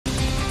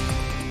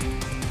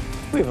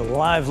We have a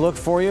live look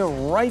for you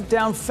right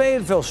down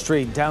Fayetteville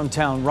Street,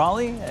 downtown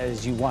Raleigh,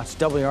 as you watch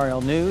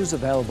WRAL News,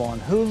 available on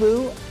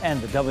Hulu and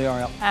the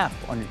WRAL app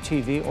on your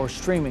TV or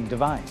streaming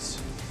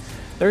device.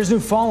 There's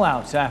new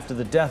fallout after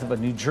the death of a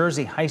New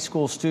Jersey high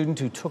school student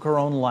who took her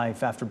own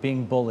life after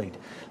being bullied.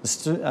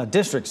 The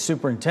district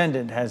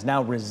superintendent has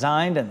now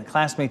resigned, and the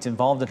classmates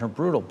involved in her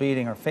brutal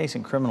beating are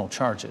facing criminal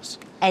charges.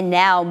 And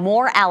now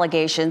more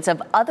allegations of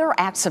other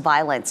acts of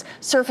violence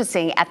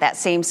surfacing at that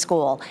same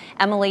school.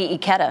 Emily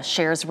Ikeda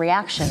shares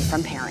reaction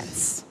from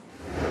parents.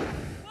 What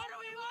do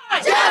we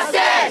want?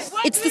 Justice!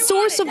 It's the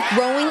source of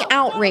growing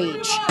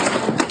outrage.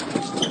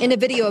 In a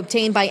video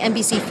obtained by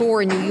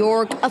NBC4 in New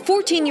York, a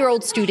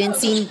 14-year-old student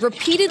seen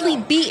repeatedly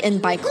beaten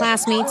by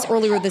classmates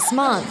earlier this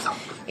month.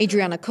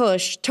 Adriana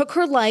Kuch took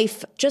her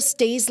life just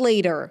days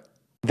later.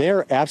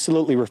 They're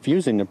absolutely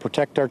refusing to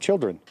protect our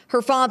children.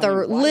 Her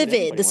father,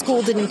 livid. The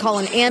school didn't call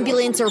an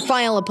ambulance or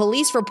file a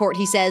police report,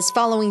 he says,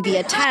 following the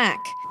attack.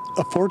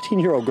 A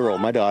 14-year-old girl,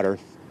 my daughter,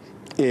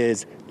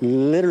 is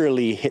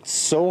literally hit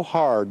so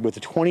hard with a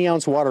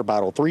 20-ounce water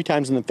bottle 3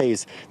 times in the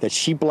face that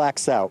she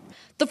blacks out.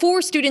 The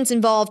 4 students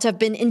involved have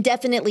been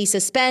indefinitely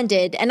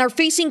suspended and are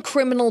facing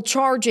criminal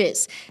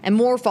charges. And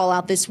more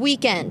fallout this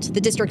weekend.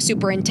 The district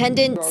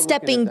superintendent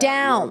stepping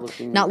down,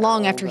 not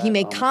long after he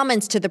made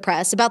comments to the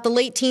press about the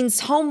late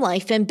teen's home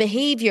life and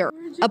behavior.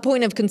 A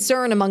point of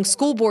concern among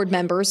school board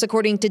members,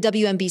 according to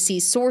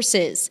WNBC's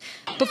sources.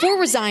 Before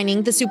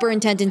resigning, the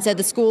superintendent said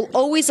the school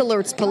always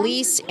alerts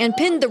police and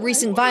pinned the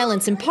recent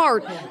violence in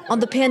part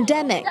on the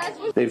pandemic.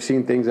 They've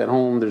seen things at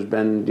home. There's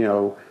been,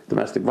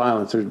 domestic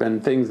violence. There's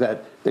been things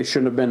that they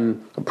shouldn't have been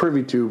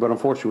privy to, but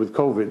unfortunately with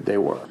COVID, they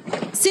were.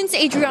 Since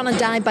Adriana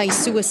died by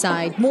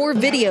suicide, more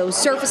videos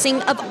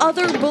surfacing of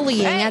other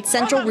bullying at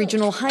Central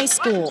Regional High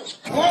School.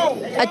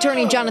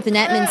 Attorney Jonathan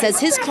Ettman says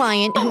his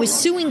client, who is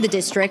suing the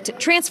district,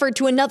 transferred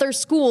to another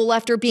school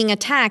after being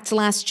attacked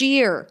last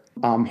year.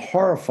 I'm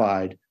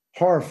horrified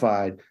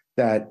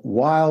that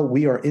while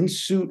we are in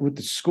suit with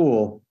the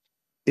school,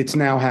 it's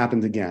now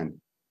happened again.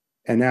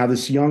 And now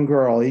this young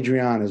girl,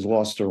 Adriana, has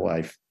lost her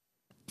life.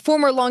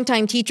 Former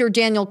longtime teacher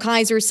Daniel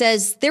Kaiser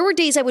says there were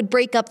days I would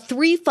break up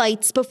 3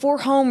 fights before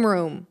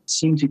homeroom. It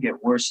seemed to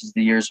get worse as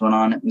the years went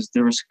on.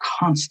 There was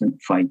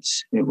constant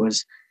fights. It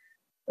was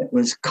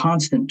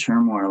constant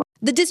turmoil.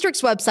 The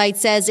district's website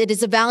says it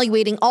is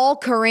evaluating all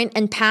current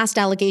and past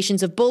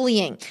allegations of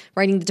bullying.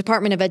 Writing the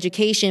Department of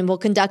Education will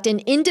conduct an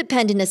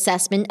independent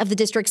assessment of the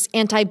district's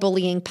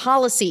anti-bullying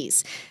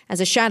policies,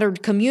 as a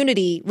shattered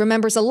community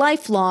remembers a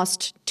life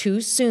lost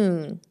too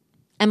soon.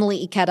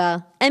 Emily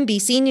Ikeda,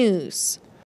 NBC News.